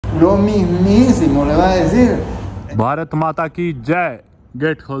Lo mismísimo le va a decir. Bharat माता की जय।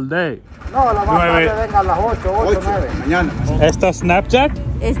 गेट खोल दे। No, la más tarde venga a las 8, 9. Mañana. ¿Esta Snapchat?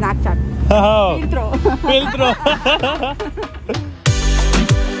 Snapchat. Oh. Filtro. Filtro.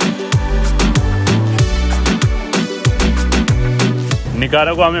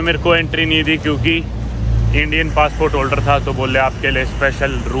 Nicaragua में मेरे को entry नहीं दी क्योंकि इंडियन पासपोर्ट होल्डर था, तो बोले आपके लिए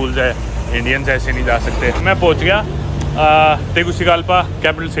स्पेशल रूल्स है, इंडियंस ऐसे नहीं जा सकते। मैं पहुंच गया तेगुसिगाल्पा,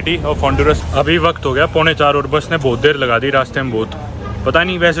 कैपिटल सिटी ऑफ होंडुरस। अभी वक्त हो गया 3:45 और बस ने बहुत देर लगा दी रास्ते में, बहुत पता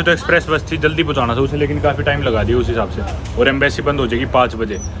नहीं। वैसे तो एक्सप्रेस बस थी, जल्दी पहुंचाना था उसे, लेकिन काफ़ी टाइम लगा दिया उस हिसाब से। और एम्बेसी बंद हो जाएगी 5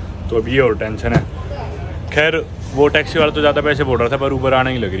 बजे, तो अब ये और टेंशन है। खैर वो टैक्सी वाला तो ज़्यादा पैसे बोल रहा था, पर ऊबर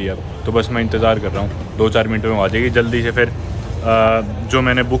आने ही लग रही है अब, तो बस मैं इंतज़ार कर रहा हूँ। 2-4 मिनट में आ जाएगी जल्दी से। फिर जो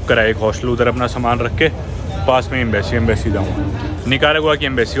मैंने बुक कराया एक हॉस्टल, उधर अपना सामान रख के पास में एम्बेसी जाऊँगा, निकारागुआ की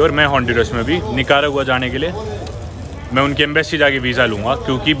एम्बेसी। और मैं होंडुरस में भी निकारागुआ जाने के लिए मैं उनकी एम्बेसी जाके वीज़ा लूँगा,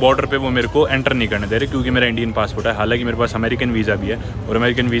 क्योंकि बॉर्डर पे वो मेरे को एंटर नहीं करने दे रहे, क्योंकि मेरा इंडियन पासपोर्ट है। हालांकि मेरे पास अमेरिकन वीज़ा भी है, और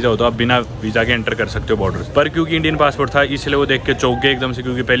अमेरिकन वीज़ा हो तो आप बिना वीज़ा के एंटर कर सकते हो बॉर्डर पर। क्योंकि इंडियन पासपोर्ट था इसलिए वो देख के चौंक गए एकदम से,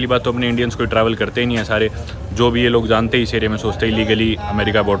 क्योंकि पहली बात तो अपने इंडियंस कोई ट्रैवल करते ही नहीं है सारे। जो भी ये लोग जानते हैं इस एरिया में, सोचते ही लीगली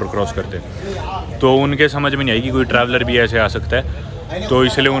अमेरिका बॉर्डर क्रॉस करते, तो उनके समझ में नहीं आई कि कोई ट्रैवलर भी ऐसे आ सकता है। तो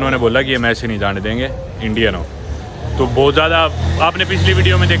इसलिए उन्होंने बोला कि हम ऐसे नहीं जाने देंगे, इंडियन हो। तो बहुत ज़्यादा आपने पिछली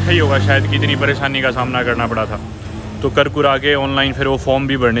वीडियो में देखा ही होगा शायद, कितनी परेशानी का सामना करना पड़ा था। तो कर कुरा के ऑनलाइन फिर वो फॉर्म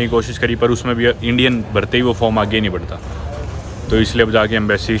भी भरने की कोशिश करी, पर उसमें भी इंडियन भरते ही वो फॉर्म आगे नहीं बढ़ता। तो इसलिए अब जाके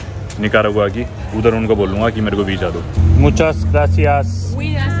एम्बेसी निकारागुआ की, उधर उनको बोलूँगा कि मेरे को वीज़ा दो। मुचास ग्रासियास,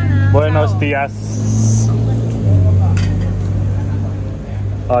 बुएनोस दियास।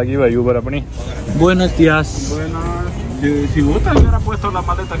 आ गई भाई ऊबर अपनी। Buenos diyas. Si gusta, hubiera puesto la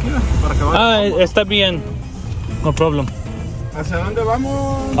maleta aquí para que vaya. Está bien, no problem. ¿Hacia dónde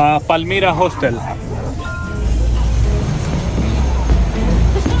vamos? A Palmira Hostel.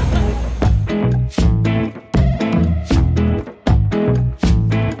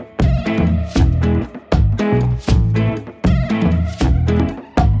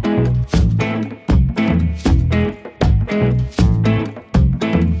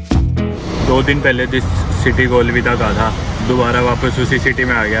 दो दिन पहले जिस सिटी को अलविदा कहा था, दोबारा वापस उसी सिटी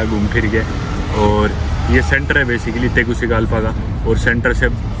में आ गया घूम फिर के। और ये सेंटर है बेसिकली तेगुसिगाल्पा का, और सेंटर से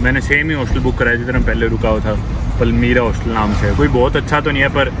मैंने सेम ही हॉस्टल बुक कराया जिधर मैं पहले रुका हुआ था, पलमीरा हॉस्टल नाम से। कोई बहुत अच्छा तो नहीं है,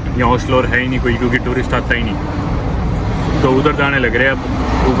 पर यहाँ हॉस्टल और है ही नहीं कोई, क्योंकि टूरिस्ट आता ही नहीं। तो उधर जाने लग रहे हैं अब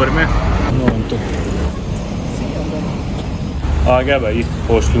ऊबर में। तो आ गया भाई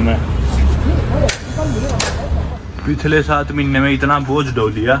हॉस्टल में। पिछले 7 महीने में इतना बोझ ढो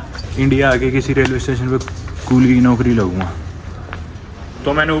दिया, इंडिया आके किसी रेलवे स्टेशन पे कूली की नौकरी लगूंगा।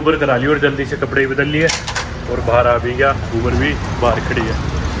 तो मैंने ऊबर करा ली और जल्दी से कपड़े बदल लिए और बाहर आ भी गया। ऊबर भी बाहर खड़ी है।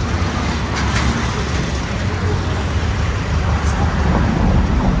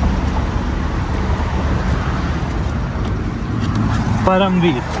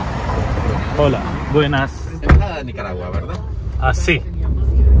 Paramvir. Hola, buenas. Es la de Nicaragua, ¿verdad? Así.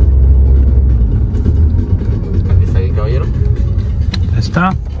 ¿Está bien, caballero?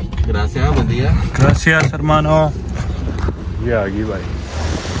 ¿Está? Gracias, buen día. Gracias, hermano. ये आ गई भाई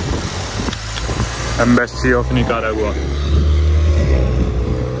एम्बेसी ऑफ निकारागुआ।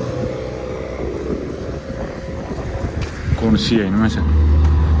 कौन सी है इनमें से?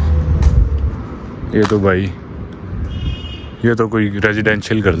 ये तो भाई, ये तो कोई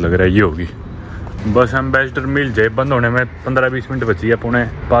रेजिडेंशियल घर लग रहा है। ये होगी बस। एम्बेसडर मिल जाए, बंद होने में 15-20 मिनट बची है,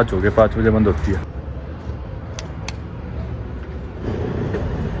 4:45 हो गए, 5 बजे बंद होती है।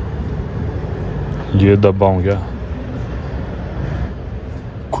 ये दबा हूँ क्या?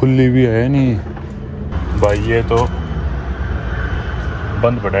 खुली भी है नहीं भाई, ये तो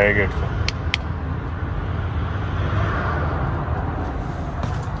बंद पड़ा है गेट से।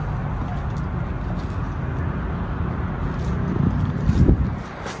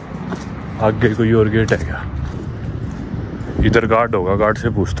 आगे कोई और गेट है क्या? इधर गार्ड होगा, गार्ड से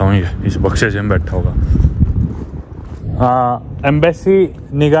पूछता हूँ। ये इस बक्से से में बैठा होगा। हाँ, embassy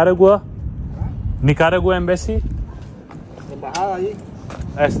Nicaragua, Nicaragua embassy. Embajada ahí.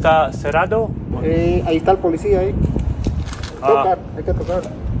 ¿Está cerrado? Ahí está el policía ahí. Tocar, hay que tocar.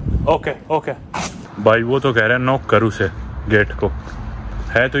 Okay okay भाई, वो तो कह रहा है नॉक कर उसे गेट को।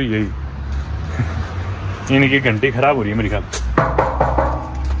 है तो यही। इनकी घंटी खराब हो रही है मेरे ख्याल।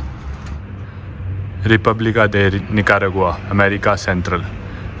 रिपब्लिका दे निकारागुआ, अमेरिका सेंट्रल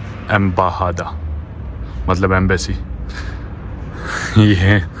एम्बाहादा, मतलब एम्बेसी।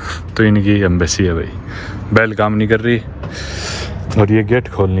 ये तो इनकी एम्बेसी है भाई। बेल काम नहीं कर रही और ये गेट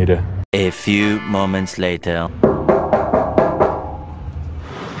खोल नहीं रहे। A few moments later.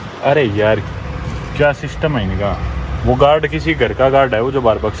 अरे यार क्या सिस्टम है इनका। वो गार्ड किसी घर का गार्ड है, वो जो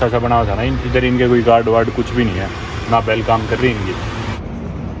बाहर बक्सा सा बना हुआ था ना, इधर इनके कोई गार्ड वार्ड कुछ भी नहीं है, ना बेल काम कर रही इनकी।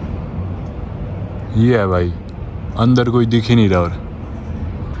 ये है भाई, अंदर कोई दिख ही नहीं रहा। और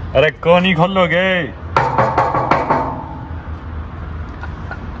अरे कौन ही खोलोगे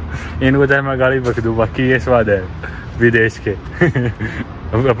इनको, चाहे मैं गाड़ी बक दूँ, बाकी ये स्वाद है विदेश के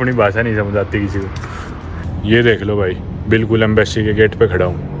अपनी भाषा नहीं समझ आती किसी को। ये देख लो भाई, बिल्कुल एम्बेसी के गेट पे खड़ा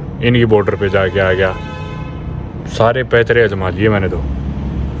हूँ, इनकी बॉर्डर पे जाके आ गया। सारे पैतरे आजमा लिए मैंने तो।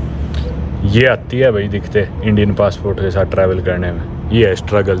 ये आती है भाई दिखते इंडियन पासपोर्ट के साथ ट्रैवल करने में, ये है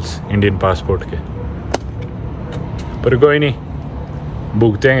स्ट्रगल्स इंडियन पासपोर्ट के। पर कोई नहीं,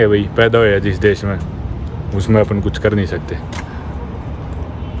 भुगतेंगे भाई, पैदा हुए जिस देश में उसमें अपन कुछ कर नहीं सकते।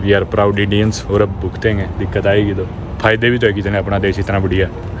 वी आर प्राउड इंडियंस, और अब भुगतेंगे, दिक्कत आएगी तो। फायदे भी तो है कितने, अपना देश इतना बढ़िया।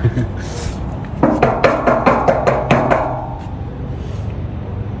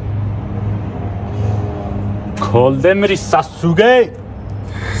 खोल दे मेरी सासू गए।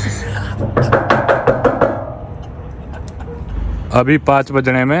 अभी 5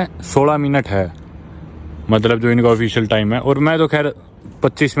 बजने में 16 मिनट है, मतलब जो इनका ऑफिशियल टाइम है। और मैं तो खैर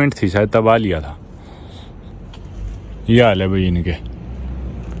 25 मिनट थी शायद तब आ लिया था। ये हाल है भाई इनके।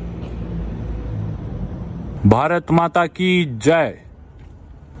 भारत माता की जय।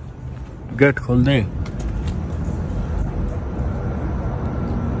 गेट खोल दे।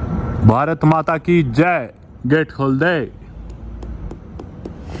 भारत माता की जय। गेट खोल दे।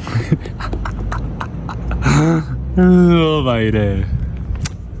 ओ भाई रे,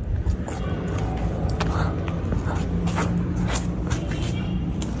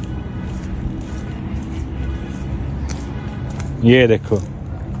 ये देखो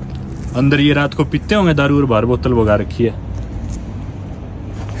अंदर ये रात को पीते होंगे दारू, और बाहर बोतल भगा रखी है।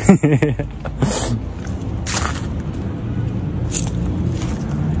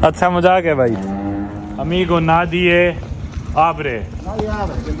 अच्छा मजाक है भाई। Amigo nadie abre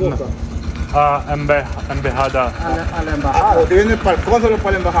embajada. A la embajada. ¿Usted viene para el cónsul o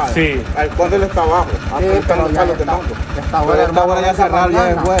para la embajada? Sí. El cónsul está abajo. Sí, pero ya está fuera ya cerrado, ya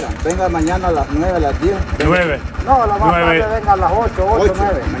es fuera. Venga mañana a las 9, a las 10. 9. No, la más tarde venga a las 8,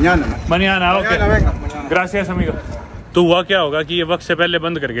 9. Mañana, ok. venga, Gracias amigo। तो हुआ क्या होगा कि ये वक्त से पहले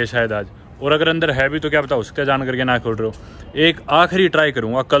बंद कर गए शायद आज, और अगर अंदर है भी तो क्या पता हो सकता है जान करके ना खोल रहे हो। एक आखिरी ट्राई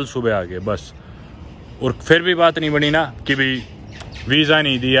करूँगा कल सुबह आके बस। और फिर भी बात नहीं बनी ना कि भाई वीज़ा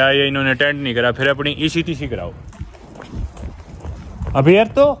नहीं दिया या इन्होंने अटेंड नहीं करा, फिर अपनी ECTC कराओ। अभी यार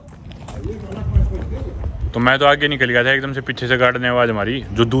तो मैं तो आगे निकल गया था, एकदम से पीछे से गार्ड ने आवाज़ मारी,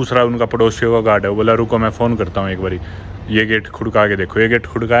 जो दूसरा उनका पड़ोसियों का गार्ड है, वो बोला रुको मैं फ़ोन करता हूँ एक बारी, ये गेट खुड़का के देखो। ये गेट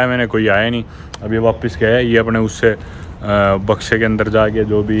खुड़काया मैंने, कोई आया नहीं। अब ये वापस गया है, ये अपने उससे बक्से के अंदर जाके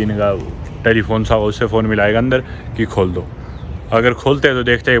जो भी इनका टेलीफोन सा उससे फ़ोन मिलाएगा अंदर कि खोल दो। अगर खोलते हैं तो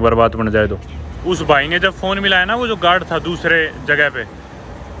देखते हैं, एक बार बात बन जाए तो। उस भाई ने जब फ़ोन मिलाया ना, वो जो गार्ड था दूसरे जगह पे,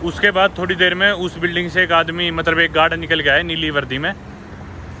 उसके बाद थोड़ी देर में उस बिल्डिंग से एक आदमी, मतलब एक गार्ड निकल गया है नीली वर्दी में।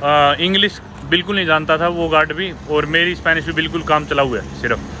 इंग्लिश बिल्कुल नहीं जानता था वो गार्ड भी, और मेरी स्पेनिश भी बिल्कुल काम चला हुआ है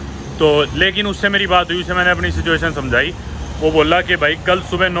सिर्फ। तो लेकिन उससे मेरी बात हुई, उसे मैंने अपनी सिचुएशन समझाई। वो बोला कि भाई कल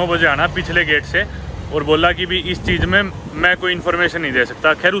सुबह 9 बजे आना पिछले गेट से, और बोला कि भी इस चीज़ में मैं कोई इन्फॉर्मेशन नहीं दे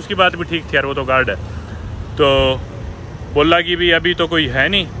सकता। खैर उसकी बात भी ठीक थी यार, वो तो गार्ड है। तो बोला कि भी अभी तो कोई है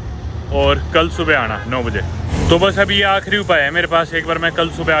नहीं, और कल सुबह आना 9 बजे। तो बस अभी ये आखिरी उपाय है मेरे पास, एक बार मैं कल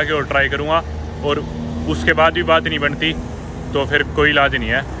सुबह आके और ट्राई करूँगा, और उसके बाद भी बात नहीं बनती तो फिर कोई इलाज नहीं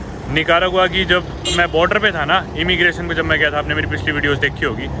है। निकारागुआ की जब मैं बॉर्डर पे था ना, इमिग्रेशन पे जब मैं गया था, आपने मेरी पिछली वीडियोस देखी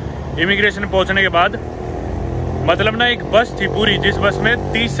होगी। इमिग्रेशन पहुंचने के बाद मतलब ना एक बस थी पूरी, जिस बस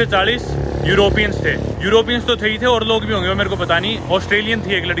में 30 से 40 यूरोपियंस थे। यूरोपियंस तो थे ही थे, और लोग भी होंगे वो मेरे को पता नहीं। ऑस्ट्रेलियन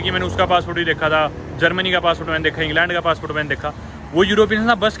थी एक लड़की, मैंने उसका पासपोर्ट भी देखा था, जर्मनी का पासपोर्ट मैंने देखा, इंग्लैंड का पासपोर्ट मैंने देखा। वो यूरोपियंस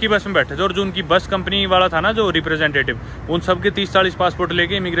ना बस की बस में बैठे थे, और जो उनकी बस कंपनी वाला था ना, जो रिप्रेजेंटेटिव, उन सब के 30-40 पासपोर्ट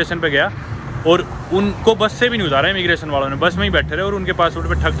लेके इमिग्रेशन पे गया, और उनको बस से भी नहीं उतारा इमिग्रेशन वालों ने, बस में ही बैठे रहे, और उनके पासपोर्ट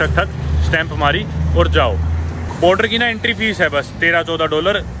पे ठक ठक ठक स्टैंप मारी और जाओ। बॉर्डर की ना एंट्री फीस है बस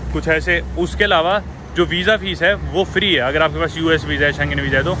 $13-14 कुछ ऐसे। उसके अलावा जो वीज़ा फीस है वो फ्री है। अगर आपके पास US वीज़ा है, शेंगन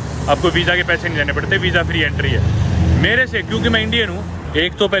वीज़ा है, तो आपको वीज़ा के पैसे नहीं देने पड़ते, वीज़ा फ्री एंट्री है। मेरे से, क्योंकि मैं इंडियन हूँ,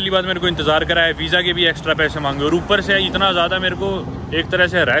 एक तो पहली बात मेरे को इंतज़ार करा है, वीज़ा के भी एक्स्ट्रा पैसे मांगे, और ऊपर से इतना ज़्यादा मेरे को एक तरह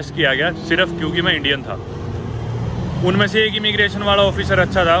से हरास किया गया सिर्फ क्योंकि मैं इंडियन था। उनमें से एक इमिग्रेशन वाला ऑफिसर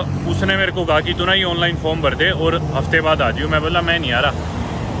अच्छा था, उसने मेरे को कहा कि तू ना ये ऑनलाइन फॉर्म भर दे और हफ्ते बाद आ जियो। मैं बोला मैं नहीं आ रहा।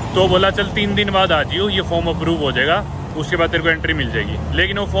 तो बोला चल 3 दिन बाद आ जियो, ये फॉर्म अप्रूव हो जाएगा, उसके बाद तेरे को एंट्री मिल जाएगी।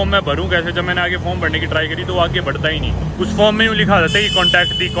 लेकिन वो फॉर्म मैं भरूँ कैसे? जब मैंने आगे फॉर्म भरने की ट्राई करी तो वो आगे बढ़ता ही नहीं। उस फॉर्म में यूँ लिखा जाता है कि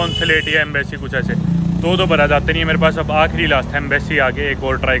कॉन्टैक्ट दी कॉन्सुलेट या एम्बेसी कुछ ऐसे, तो भरा जाते नहीं है। मेरे पास अब आखिरी लास्ट है एम्बेसी आगे एक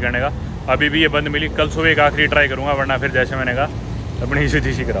और ट्राई करने का। अभी भी ये बंद मिली, कल सुबह एक आखिरी ट्राई करूँगा, वरना फिर जैसे मैंने कहा अपनी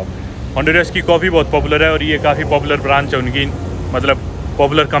ECTC कराओ। हॉन्डुरस की कॉफ़ी बहुत पॉपुलर है और ये काफ़ी पॉपुलर ब्रांच है उनकी, मतलब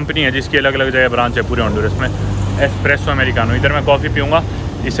पॉपुलर कंपनी है जिसकी अलग अलग जगह ब्रांच है पूरे हॉन्डुरस में। Espresso americano. इधर मैं कॉफ़ी पीऊँगा,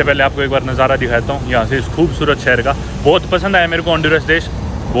 इससे पहले आपको एक बार नज़ारा दिखाता हूँ यहाँ से इस खूबसूरत शहर का। बहुत पसंद आया मेरे को हॉन्डुरस देश,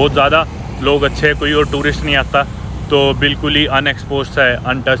 बहुत ज़्यादा लोग अच्छे, कोई और टूरिस्ट नहीं आता, तो बिल्कुल ही अनएक्सपोज्ड है,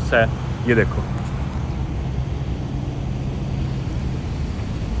 अनटच्ड है। ये देखो,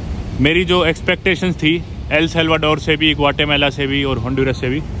 मेरी जो एक्सपेक्टेशंस थी एल सल्वाडोर से भी, ग्वाटेमाला से भी और हॉन्डुरस से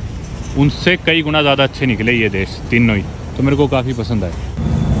भी, उनसे कई गुना ज़्यादा अच्छे निकले ये देश तीनों ही, तो मेरे को काफ़ी पसंद आए।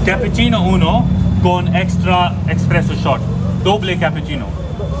 कैपुचिनो उनो con extra espresso shot, doble cappuccino.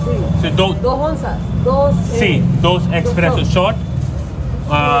 Sí, dos onzas. Sí, dos espresso shot,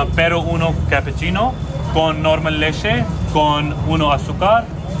 pero uno cappuccino con normal leche, con uno azúcar.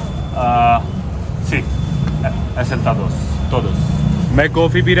 Sí, es el todos. मैं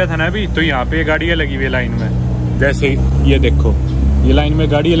कॉफ़ी पी रहा था ना अभी, तो यहाँ पे गाड़ियाँ लगी हुई है लाइन में, जैसे ये देखो, ये लाइन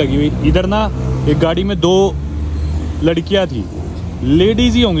में गाड़ियाँ लगी हुई। इधर ना एक गाड़ी में 2 लड़कियाँ थी,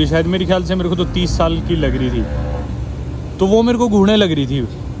 लेडीज़ ही होंगी शायद, मेरे ख्याल से मेरे को तो 30 साल की लग रही थी, तो वो मेरे को घूरने लग रही थी।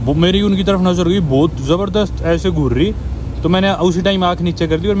 वो मेरी उनकी तरफ नजर गई, बहुत ज़बरदस्त ऐसे घूर रही, तो मैंने उसी टाइम आँख नीचे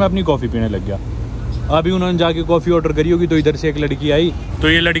कर दी और मैं अपनी कॉफ़ी पीने लग गया। अभी उन्होंने जाके कॉफ़ी ऑर्डर करी होगी, तो इधर से एक लड़की आई, तो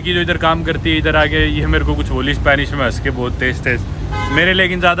ये लड़की जो इधर काम करती है इधर आके ये मेरे को कुछ बोली स्पेनिश में हंस के, बहुत तेज़ मेरे,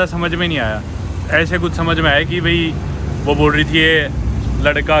 लेकिन ज़्यादा समझ में नहीं आया। ऐसे कुछ समझ में आया कि भाई वो बोल रही थी ये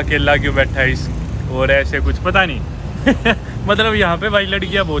लड़का अकेला क्यों बैठा है इस, और ऐसे कुछ पता नहीं मतलब यहाँ पे भाई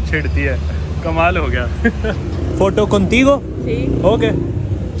लड़कियाँ बहुत छेड़ती है, कमाल हो गया। Photo contigo? Sí. Okay.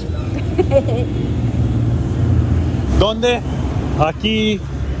 ¿Dónde? Aquí,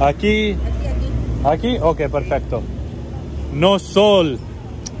 aquí, aquí. Okay, perfecto. No sol.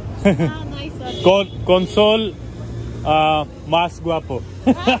 Con sol más guapo.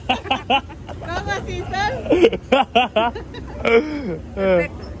 ¿Cómo sin sol?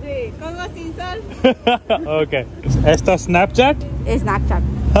 Sí, ¿cómo sin sol? Okay. ¿Esto es Snapchat? Snapchat.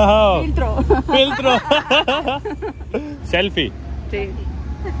 Oh. Filtro. Selfie. Sí.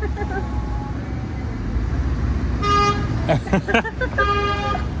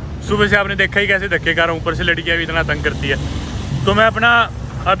 सुबह से आपने देखा ही कैसे धक्के खा रहा हूँ, ऊपर से लड़कियाँ भी इतना तंग करती है। तो मैं अपना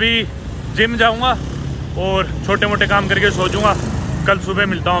अभी जिम जाऊँगा और छोटे मोटे काम करके सो जाऊँगा। कल सुबह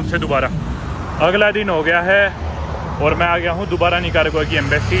मिलता हूँ आपसे दोबारा। अगला दिन हो गया है और मैं आ गया हूँ दोबारा निकारागुआ की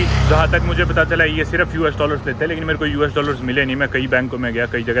एम्बेसी। जहाँ तक मुझे पता चला ये सिर्फ US डॉलर्स लेते हैं, लेकिन मेरे को US डॉलर्स मिले नहीं। मैं कई बैंकों में गया,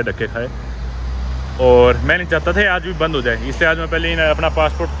 कई जगह धक्के खाए और मैं नहीं चाहता था आज भी बंद हो जाए, इसलिए आज मैं पहले ही अपना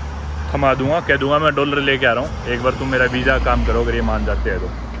पासपोर्ट थमा दूंगा, कह दूंगा मैं डॉलर लेके आ रहा हूँ, एक बार तुम मेरा वीज़ा काम करो, अगर ये मान जाते हैं तो।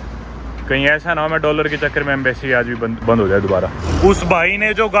 कहीं ऐसा ना हो मैं डॉलर के चक्कर में एम्बेसी आज भी बंद हो जाए दोबारा। उस भाई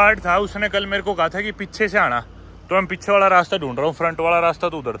ने जो गार्ड था उसने कल मेरे को कहा था कि पीछे से आना, तो मैं पीछे वाला रास्ता ढूंढ रहा हूँ, फ्रंट वाला रास्ता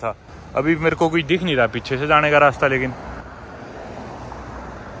तो उधर था। अभी मेरे को कोई दिख नहीं रहा पीछे से जाने का रास्ता, लेकिन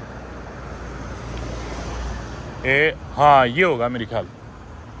हाँ ये होगा मेरे ख्याल,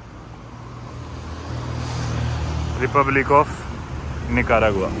 रिपब्लिक ऑफ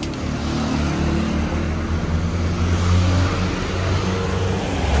निकारागुआ।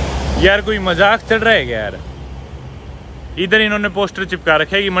 यार कोई मजाक चल रहा है क्या यार? इधर इन्होंने पोस्टर चिपका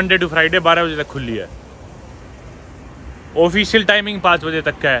रखे है कि मंडे टू फ्राइडे 12 बजे तक खुली है। ऑफिशियल टाइमिंग 5 बजे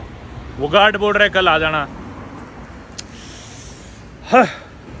तक का है। वो गार्ड बोल रहा है कल आ जाना। हाँ,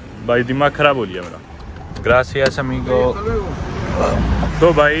 भाई दिमाग खराब हो लिया मेरा। Gracias amigo.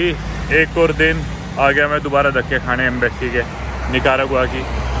 तो भाई एक और दिन आ गया मैं दोबारा धक्के खाने एम्बेसी के निकारागुआ की,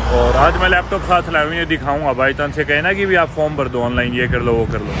 और आज मैं लैपटॉप साथ लाया हूँ, ये दिखाऊंगा। बाई चांस से कहे ना कि भी आप फॉर्म भर दो ऑनलाइन, ये कर लो वो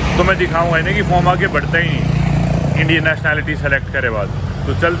कर लो, तो मैं दिखाऊंगा इन्हें कि फॉर्म आगे बढ़ता ही नहीं इंडियन नेशनैलिटी सेलेक्ट करे बाद।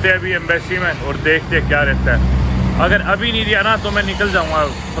 तो चलते हैं अभी एम्बेसी में और देखते हैं क्या रहता है। अगर अभी नहीं दिया ना तो मैं निकल जाऊँगा,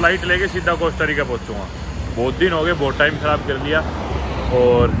 फ्लाइट लेके सीधा कोस्टा रिका पहुँचूँगा। बहुत दिन हो गए, बहुत टाइम ख़राब कर लिया,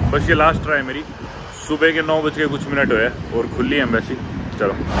 और बस ये लास्ट ट्राई मेरी। सुबह के 9 बज के कुछ मिनट हुए और खुली एम्बेसी।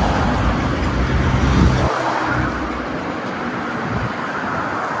 चलो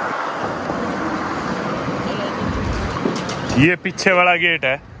ये पीछे वाला गेट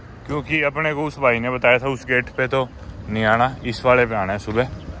है, क्योंकि अपने को उस भाई ने बताया था उस गेट पे तो नहीं आना, इस वाले पे आना है सुबह,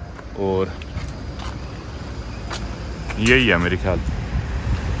 और यही है मेरे ख्याल।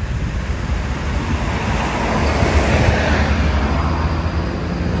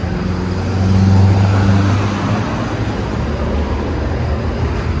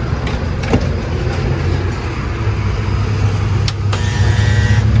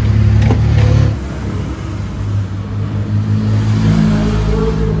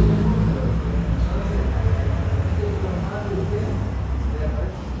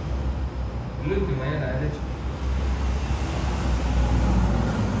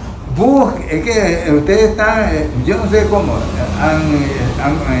 Es que ustedes están, yo no sé cómo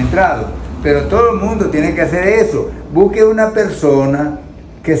han entrado, pero todo el mundo tiene que hacer eso. Busque una persona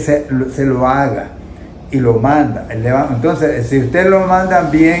que se lo haga y lo manda. Entonces, si usted lo manda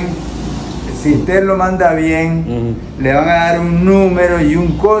bien, le van a dar un número y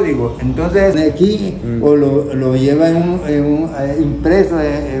un código. Entonces, aquí o lo lleva impreso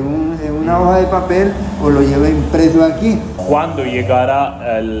en una hoja de papel o lo lleva impreso aquí. Cuando llegará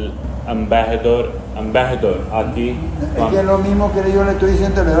el embajador aquí? Es que es lo mismo que yo le estoy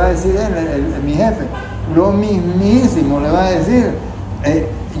diciendo, le va a decir mi jefe. Lo mismísimo le va a decir.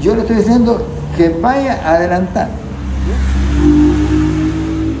 Yo le estoy diciendo que vaya a adelantar.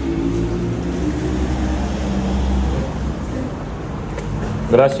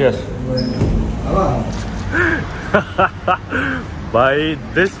 Gracias. Abajo. भाई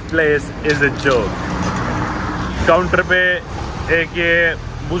this place is a joke. Counter पे एक ये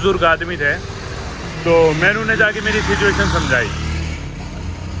बुजुर्ग आदमी थे, तो मैंने उन्हें जाके मेरी सिचुएशन समझाई।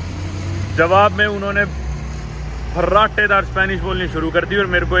 जवाब में उन्होंने फर्राटेदार स्पेनिश बोलनी शुरू कर दी और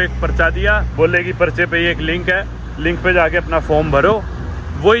मेरे को एक पर्चा दिया। बोले कि पर्चे पे एक लिंक है, लिंक पे जाके अपना फॉर्म भरो।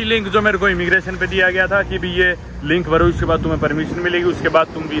 वही लिंक जो मेरे को इमिग्रेशन पे दिया गया था कि भी ये लिंक भरो, उसके बाद तुम्हें परमिशन मिलेगी, उसके बाद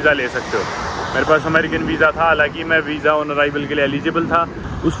तुम वीज़ा ले सकते हो। मेरे पास अमेरिकन वीज़ा था, हालांकि मैं वीज़ा ऑन अराइवल के लिए एलिजिबल था।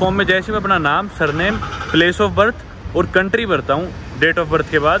 उस फॉर्म में जैसे मैं अपना नाम, सरनेम, प्लेस ऑफ बर्थ और कंट्री भरता हूँ, डेट ऑफ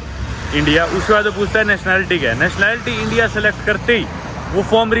बर्थ के बाद इंडिया, उसके बाद वो पूछता है नेशनैलिटी क्या है। नेशनैलिटी इंडिया सेलेक्ट करते ही वो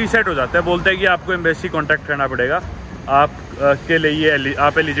फॉर्म रीसेट हो जाता है। बोलता है कि आपको एम्बेसी कॉन्टैक्ट करना पड़ेगा, आप के लिए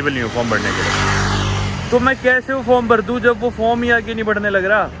आप एलिजिबल नहीं हो फॉर्म भरने के लिए। तो मैं कैसे वो फॉर्म भर दूँ जब वो फॉर्म ही आगे नहीं बढ़ने लग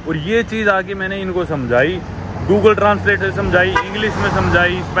रहा। और ये चीज़ आगे मैंने इनको समझाई, गूगल ट्रांसलेट से समझाई, इंग्लिश में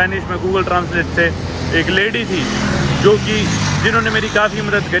समझाई, स्पेनिश में गूगल ट्रांसलेट से। एक लेडी थी जो कि जिन्होंने मेरी काफ़ी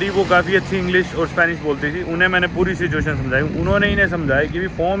मदद करी, वो काफ़ी अच्छी इंग्लिश और स्पेनिश बोलती थी। उन्हें मैंने पूरी सिचुएशन समझाई, उन्होंने इन्हें समझाया कि भी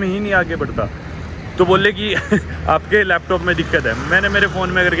फॉर्म ही नहीं आगे बढ़ता। तो बोले कि आपके लैपटॉप में दिक्कत है। मैंने मेरे फ़ोन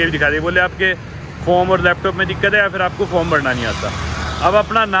में करके भी दिखा दी। बोले आपके फॉर्म और लैपटॉप में दिक्कत है या फिर आपको फॉर्म भरना नहीं आता। अब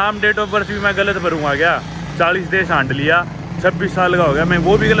अपना नाम, डेट ऑफ बर्थ भी मैं गलत भरूँगा क्या? 40 देश हाँट लिया, 26 साल का हो गया, मैं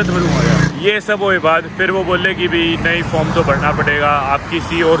वो भी गलत भरूँगा क्या? ये सब हुए बाद फिर वो बोले कि भी नहीं, फॉर्म तो भरना पड़ेगा, आप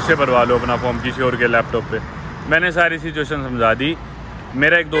किसी और से भरवा लो अपना फॉर्म, किसी और के लैपटॉप पे। मैंने सारी सिचुएशन समझा दी।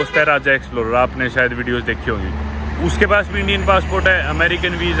 मेरा एक दोस्त है राजा एक्सप्लोरर, आपने शायद वीडियोस देखी होंगी। उसके पास भी इंडियन पासपोर्ट है,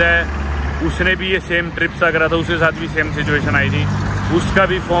 अमेरिकन वीज़ा है। उसने भी ये सेम ट्रिप सा करा था, उसके साथ भी सेम सिचुएशन आई थी। उसका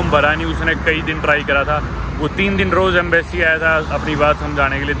भी फॉर्म भरा नहीं, उसने कई दिन ट्राई करा था। वो 3 दिन रोज़ एम्बेसी आया था अपनी बात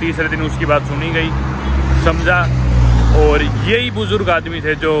समझाने के लिए। तीसरे दिन उसकी बात सुनी गई, समझा। और यही बुज़ुर्ग आदमी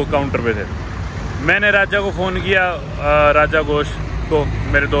थे जो काउंटर पे थे। मैंने राजा को फ़ोन किया, राजा घोष को,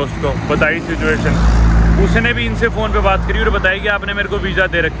 मेरे दोस्त को बताई सिचुएशन। उसने भी इनसे फ़ोन पे बात करी और बताया कि आपने मेरे को वीज़ा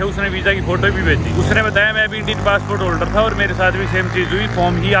दे रखे। उसने वीज़ा की फ़ोटो भी भेजी। उसने बताया मैं भी इंडियन पासपोर्ट होल्डर था और मेरे साथ भी सेम चीज़ हुई,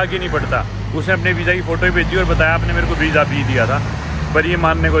 फॉर्म ही आगे नहीं बढ़ता। उसने अपने वीज़ा की फ़ोटो भी भेजी और बताया आपने मेरे को वीज़ा भी दिया था। पर ये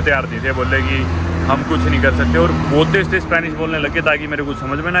मानने को तैयार नहीं थे, बोले कि हम कुछ नहीं कर सकते। और बोलते थे स्पेनिश बोलने लगे ताकि मेरे कुछ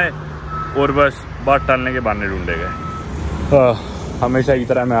समझ में ना आए, और बस बात टालने के बहाने ढूंढे गए। हमेशा की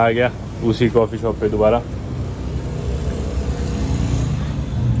तरह मैं आ गया उसी कॉफ़ी शॉप पे दोबारा।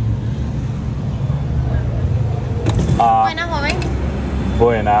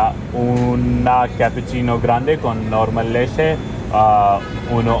 Buena, una cappuccino grande con normal leche,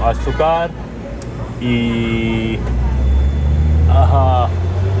 uno azúcar y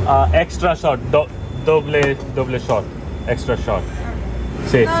extra shot, doble shot, extra shot.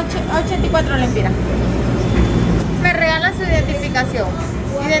 Sí. 84 lempiras. Me regala su identificación.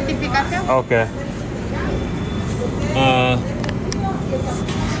 ¿Identificación? Ok.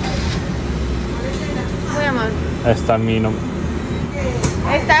 Muy amable. Está mi nombre.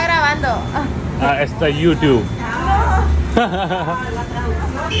 Está grabando. Está YouTube.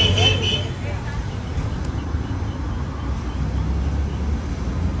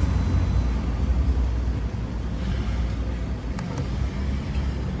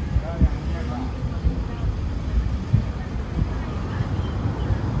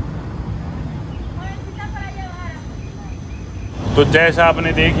 तो जैसा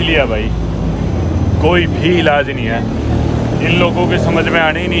आपने देख ही लिया भाई, कोई भी इलाज नहीं है। इन लोगों के समझ में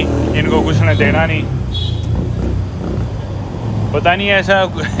आने ही नहीं, इनको कुछ न देना नहीं। पता नहीं ऐसा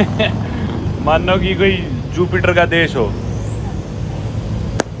मानो कि कोई जुपिटर का देश हो,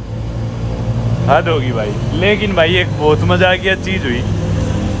 हद होगी भाई। लेकिन भाई एक बहुत मजाकिया चीज़ हुई।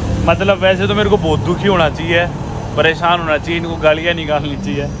 मतलब वैसे तो मेरे को बहुत दुखी होना चाहिए, परेशान होना चाहिए, इनको गालियाँ निकालनी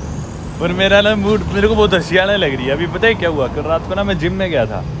चाहिए, पर मेरा ना मूड, मेरे को बहुत हंसी आने लग रही है। अभी पता है क्या हुआ? कल रात को ना मैं जिम में गया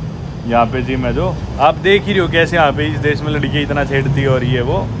था। यहाँ पे जिम है जो आप देख ही रहे हो कैसे यहाँ पे इस देश में लड़कियाँ इतना छेड़ती है और ये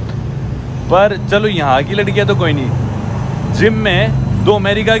वो। पर चलो यहाँ की लड़कियाँ तो कोई नहीं, जिम में 2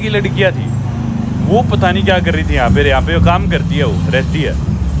 अमेरिका की लड़कियां थी, वो पता नहीं क्या कर रही थी यहाँ पे काम करती है, वो रहती है।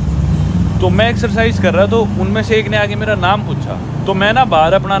 तो मैं एक्सरसाइज कर रहा, तो उनमें से एक ने आके मेरा नाम पूछा। तो मैं ना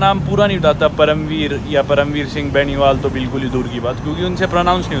बाहर अपना नाम पूरा नहीं बताता, परमवीर या परमवीर सिंह बेनीवाल तो बिल्कुल ही दूर की बात, क्योंकि उनसे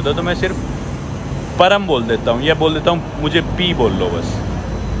प्रोनाउंस नहीं होता। तो मैं सिर्फ परम बोल देता हूँ या बोल देता हूँ मुझे पी बोल लो बस।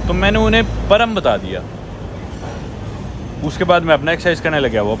 तो मैंने उन्हें परम बता दिया। उसके बाद मैं अपना एक्सरसाइज करने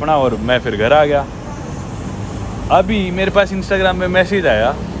लग गया, वो अपना, और मैं फिर घर आ गया। अभी मेरे पास इंस्टाग्राम पे मैसेज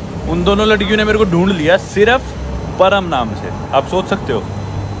आया, उन दोनों लड़कियों ने मेरे को ढूंढ लिया सिर्फ परम नाम से। आप सोच सकते हो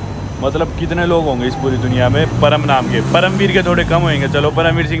मतलब कितने लोग होंगे इस पूरी दुनिया में परम नाम के। परमवीर के थोड़े कम होंगे, चलो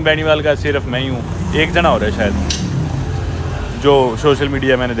परमवीर सिंह बेनीवाल का सिर्फ मैं ही हूँ, एक जना हो रहा है शायद जो सोशल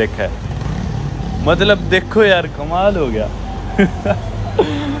मीडिया मैंने देखा है। मतलब देखो यार, कमाल हो गया।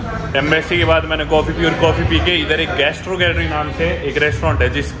 एम्बेसी के बाद मैंने कॉफ़ी पी, और कॉफ़ी पी के इधर एक गैस्ट्रो गैलरी नाम से एक रेस्टोरेंट है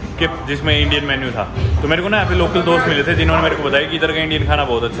जिसमें इंडियन मेन्यू था। तो मेरे को ना यहाँ पे लोकल दोस्त मिले थे जिन्होंने मेरे को बताया कि इधर का इंडियन खाना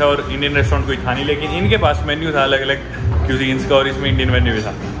बहुत अच्छा है, और इंडियन रेस्टोरेंट कोई था नहीं, लेकिन इनके पास मेन्यू था अलग अलग क्यूजीन्स का, और इसमें इंडियन मेन्यू भी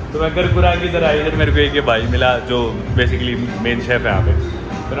था। तो मैं घर पूरा के इधर आई, इधर मेरे को एक भाई मिला जो बेसिकली मेन शेफ़ है यहाँ पे।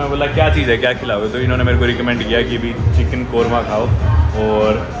 तो मैं बोला क्या चीज़ है, क्या खिलाओगे? तो इन्होंने मेरे को रिकमेंड किया कि भी चिकन कोरमा खाओ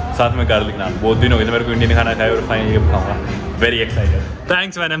और साथ में गार्लिक नान। बहुत दिन हो गए थे मेरे को इंडियन खाना खाए, और फाइनली ये खाऊंगा। Very excited.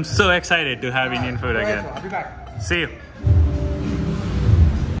 Thanks man, I am so excited to have Indian food again. C you.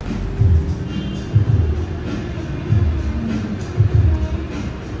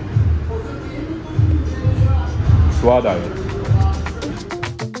 स्वाद आ गया।